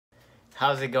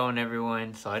How's it going,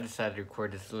 everyone? So I decided to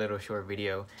record this little short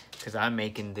video because I'm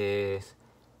making this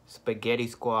spaghetti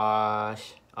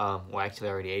squash. Well, actually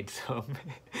I already ate some.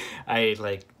 I ate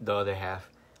like the other half.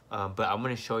 But I'm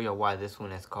going to show you why this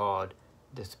one is called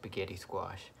the spaghetti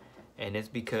squash. And it's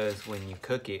because when you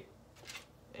cook it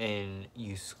and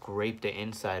you scrape the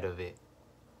inside of it,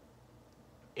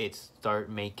 it starts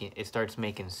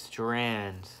making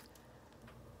strands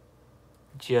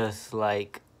just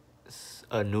like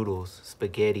noodles,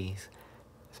 spaghetti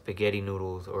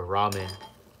noodles or ramen.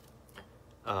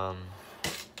 Let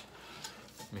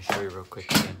me show you real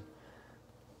quick again.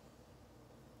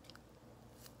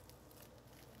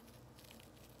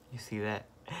 You see that?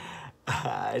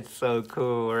 It's so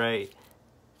cool, right?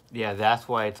 Yeah, that's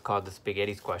why it's called the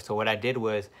spaghetti squash. So what I did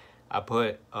was I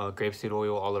put grapeseed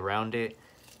oil all around it,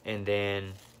 and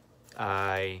then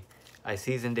I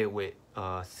seasoned it with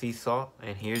sea salt.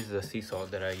 And here's the sea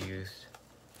salt that I used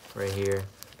right here.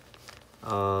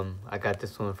 I got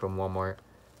this one from Walmart.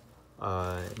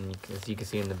 And as you can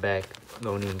see in the back, the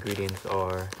only ingredients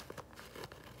are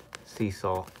sea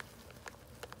salt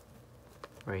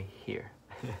right here.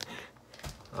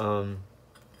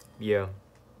 Yeah,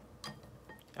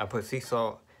 I put sea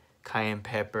salt, cayenne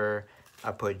pepper,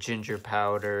 I put ginger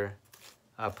powder,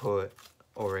 I put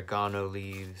oregano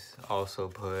leaves, also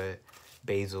put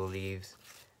basil leaves.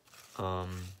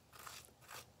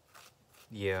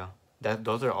 Yeah,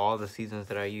 those are all the seasons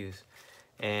that I use.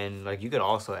 And like, you could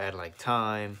also add like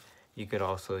thyme. You could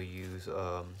also use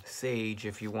sage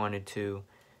if you wanted to.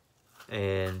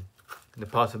 And the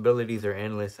possibilities are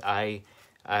endless. I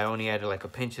only added like a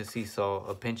pinch of sea salt,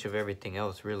 a pinch of everything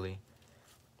else really.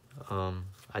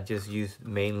 I just used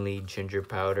mainly ginger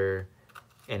powder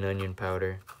and onion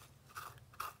powder.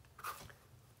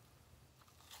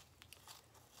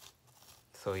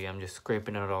 So yeah, I'm just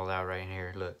scraping it all out right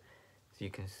here. Look, so you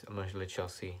can, I'm gonna let y'all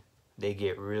see. They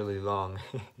get really long.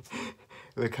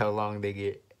 Look how long they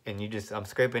get. And I'm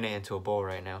scraping it into a bowl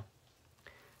right now.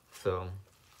 So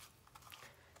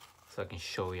I can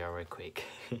show y'all right quick.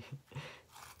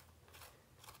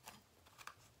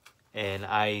 And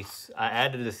I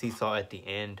added the sea salt at the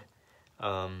end.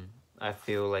 I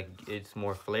feel like it's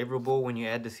more flavorful when you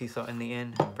add the sea salt in the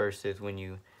end versus when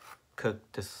you cook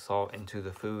the salt into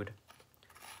the food.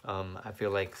 I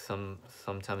feel like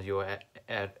sometimes you'll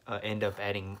end up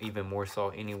adding even more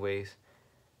salt anyways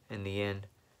in the end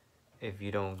if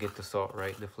you don't get the salt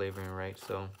right, the flavoring right.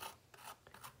 So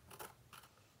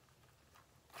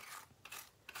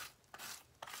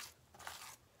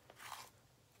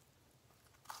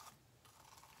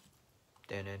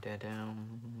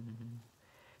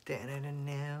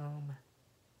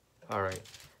all right,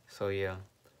 so yeah.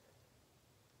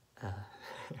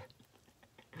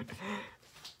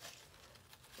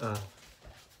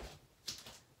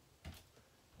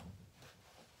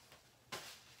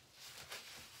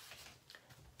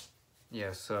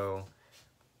 Yeah, so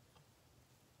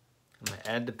I'm gonna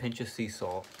add the pinch of sea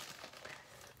salt.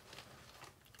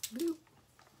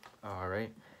 All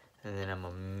right, and then I'm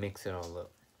gonna mix it all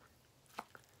up.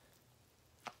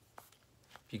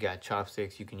 If you got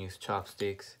chopsticks, you can use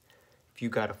chopsticks. If you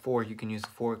got a fork, you can use a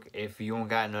fork. If you don't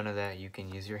got none of that, you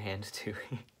can use your hands too.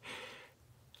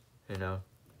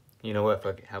 You know what,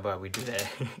 fuck it. How about we do that?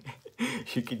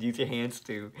 You could use your hands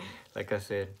too, like I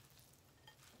said.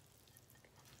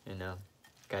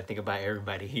 Gotta think about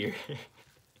everybody here.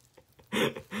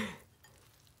 And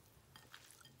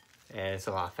it's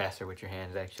a lot faster with your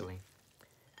hands, actually.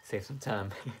 Save some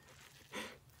time.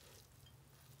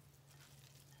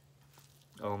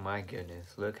 Oh my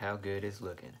goodness, look how good it's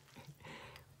looking.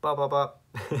 Ba ba ba.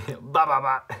 Ba ba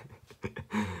ba.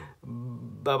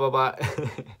 Ba ba ba.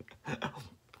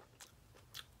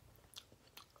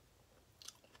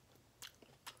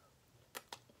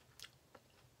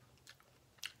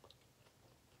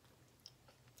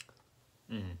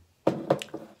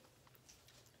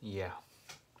 Yeah.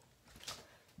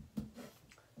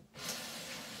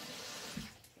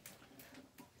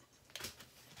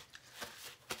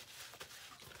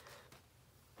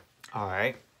 All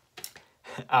right.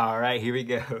 All right, here we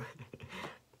go.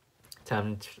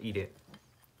 Time to eat it.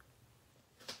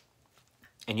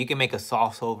 And you can make a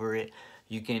sauce over it.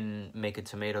 You can make a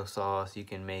tomato sauce. You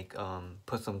can make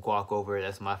put some guac over it.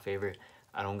 That's my favorite.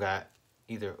 I don't got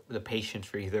either the patience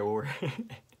for either or.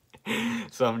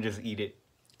 So I'm just eat it.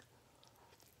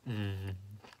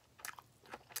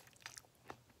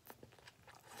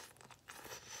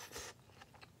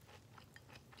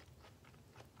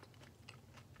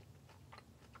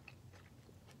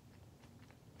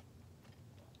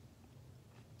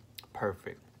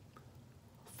 Perfect.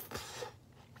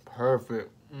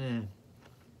 Perfect.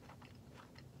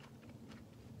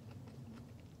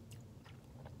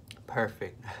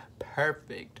 perfect,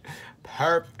 perfect,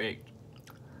 perfect.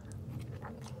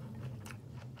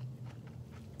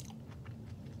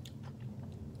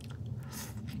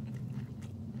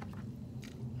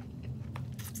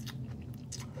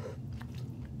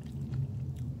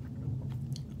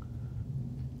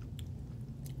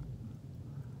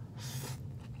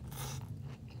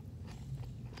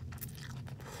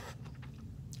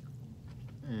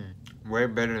 Way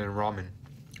better than ramen.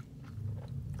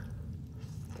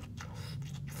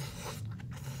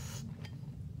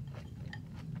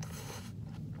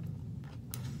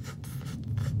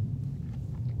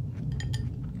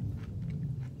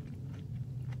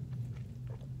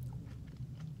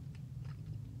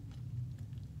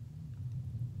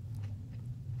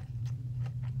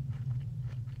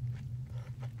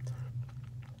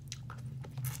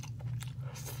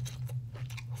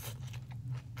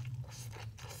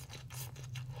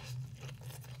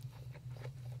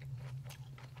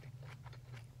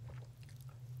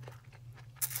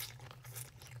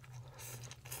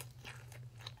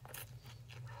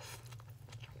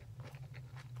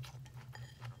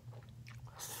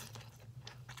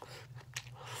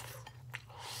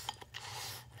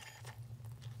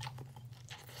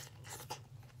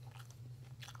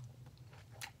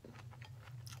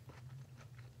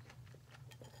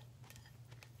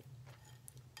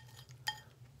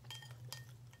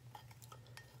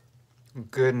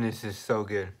 Goodness, is so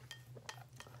good.